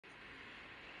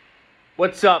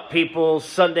What's up, people?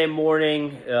 Sunday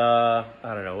morning, I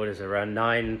don't know, what is it, around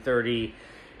 9:30,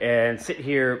 and sitting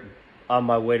here on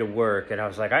my way to work, and I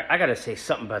was like, I got to say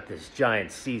something about this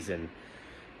Giants season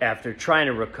after trying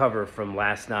to recover from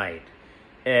last night.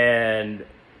 And,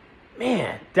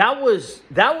 man, that was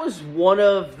one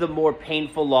of the more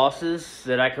painful losses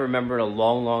that I can remember in a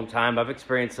long, long time. I've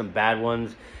experienced some bad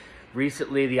ones.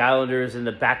 Recently, the Islanders in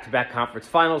the back-to-back conference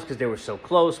finals because they were so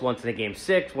close, once in a Game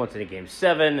 6, once in a Game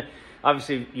 7.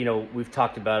 Obviously, you know, we've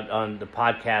talked about on the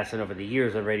podcast and over the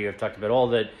years on radio, I've talked about all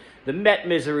the Met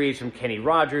miseries from Kenny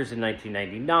Rogers in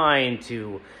 1999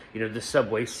 to, you know, the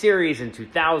Subway Series in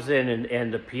 2000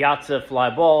 and the Piazza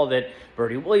fly ball that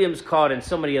Bertie Williams caught and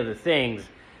so many other things.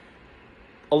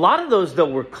 A lot of those, though,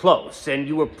 were close, and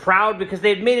you were proud because they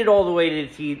had made it all the way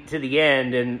to the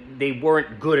end, and they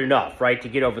weren't good enough, right, to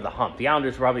get over the hump. The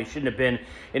Islanders probably shouldn't have been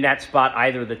in that spot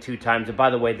either of the two times. And by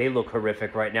the way, they look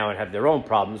horrific right now and have their own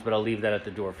problems, but I'll leave that at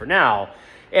the door for now.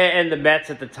 And the Mets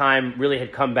at the time really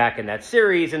had come back in that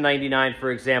series in 99,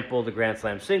 for example, the Grand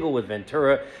Slam single with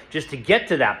Ventura, just to get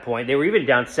to that point. They were even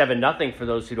down 7-0 for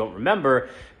those who don't remember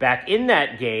back in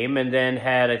that game, and then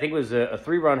had, I think it was a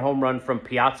 3-run home run from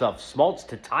Piazza off Smoltz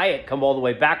to tie it, come all the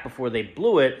way back before they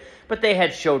blew it, but they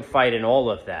had showed fight in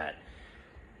all of that.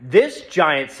 This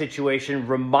Giants situation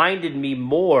reminded me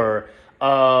more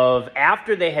of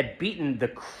after they had beaten the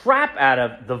crap out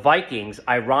of the Vikings,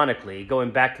 ironically,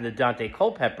 going back to the Dante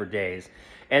Culpepper days.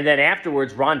 And then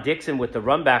afterwards, Ron Dixon with the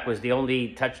run back was the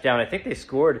only touchdown I think they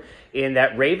scored in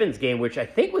that Ravens game, which I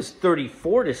think was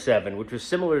 34-7, which was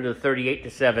similar to the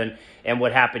 38-7 and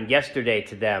what happened yesterday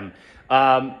to them.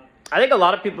 I think a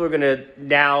lot of people are going to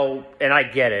now, and I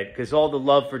get it, because all the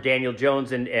love for Daniel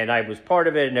Jones, and I was part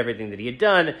of it and everything that he had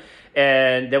done,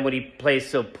 and then when he plays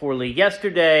so poorly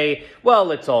yesterday,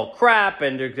 well, it's all crap,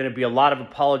 and there's going to be a lot of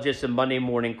apologists and Monday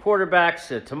morning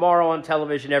quarterbacks tomorrow on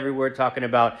television everywhere talking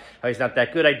about how he's not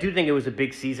that good. I do think it was a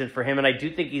big season for him, and I do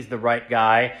think he's the right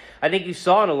guy. I think you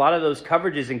saw in a lot of those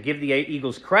coverages, and give the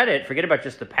Eagles credit, forget about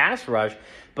just the pass rush,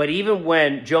 but even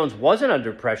when Jones wasn't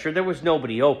under pressure, there was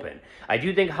nobody open. I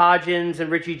do think Hodgins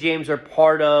and Richie James are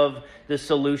part of the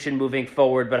solution moving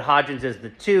forward, but Hodgins is the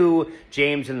 2,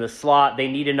 James in the slot. They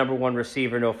need a number 1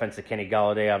 receiver. No offense to Kenny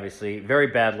Golladay, obviously, very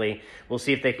badly. We'll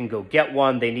see if they can go get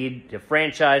one. They need to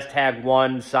franchise tag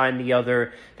one, sign the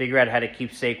other, figure out how to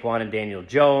keep Saquon and Daniel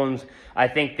Jones. I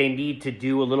think they need to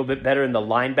do a little bit better in the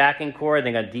linebacking core. I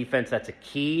think on defense that's a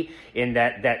key in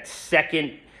that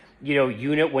second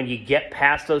unit when you get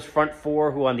past those front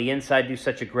 4 who on the inside do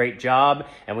such a great job.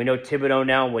 And we know Thibodeau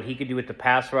now and what he could do with the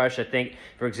pass rush. I think,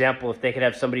 for example, if they could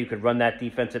have somebody who could run that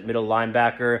defense at middle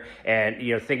linebacker and,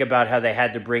 think about how they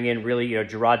had to bring in really,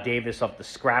 Gerard Davis off the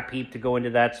scrap heap to go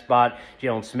into that spot,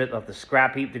 Jalen Smith off the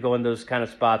scrap heap to go in those kind of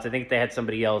spots. I think if they had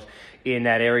somebody else in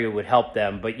that area would help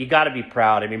them. But you got to be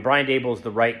proud. I mean, Brian Daboll is the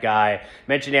right guy.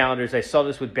 Mentioned Islanders. I saw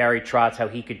this with Barry Trotz, how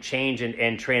he could change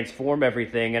and transform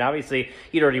everything. And obviously,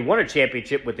 he'd already won a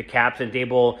championship with the Caps, and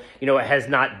Daboll, has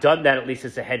not done that, at least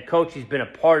as a head coach. He's been a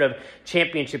part of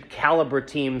championship caliber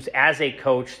teams as a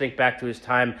coach. Think back to his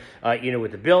time,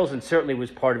 with the Bills, and certainly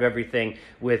was part of everything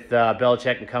with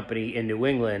Belichick and company in New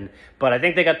England. But I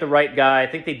think they got the right guy. I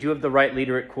think they do have the right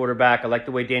leader at quarterback. I like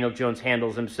the way Daniel Jones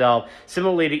handles himself.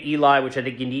 Similarly to Eli, which I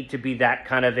think you need to be that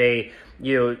kind of a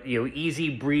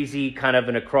easy breezy kind of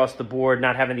an across the board,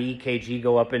 not having the EKG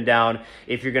go up and down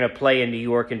if you're going to play in New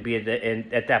York and be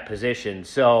at that position.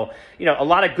 So a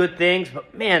lot of good things,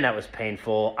 but man, that was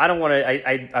painful. I don't want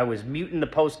to. I was muting the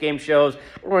post game shows.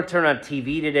 I don't want to turn on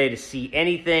TV today to see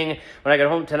anything. When I get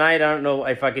home tonight, I don't know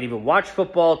if I could even watch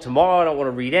football. Tomorrow, I don't want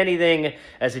to read anything.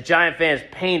 As a Giant fan, it's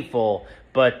painful.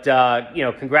 But,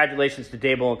 congratulations to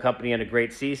Daboll and company on a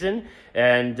great season.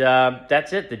 And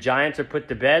that's it. The Giants are put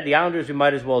to bed. The Islanders, we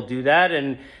might as well do that.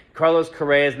 And Carlos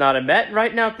Correa is not a Met.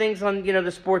 Right now, things on,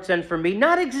 the sports end for me,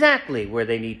 not exactly where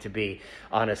they need to be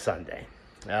on a Sunday.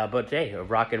 But, hey,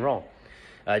 rock and roll.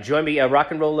 Join me,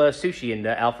 Rock and Roll Sushi in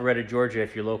Alpharetta, Georgia.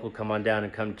 If you're local, come on down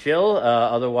and come chill.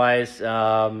 Otherwise,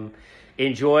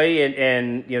 enjoy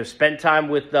and spend time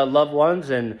with loved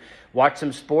ones and watch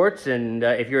some sports, and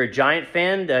if you're a Giant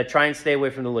fan, try and stay away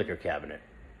from the liquor cabinet.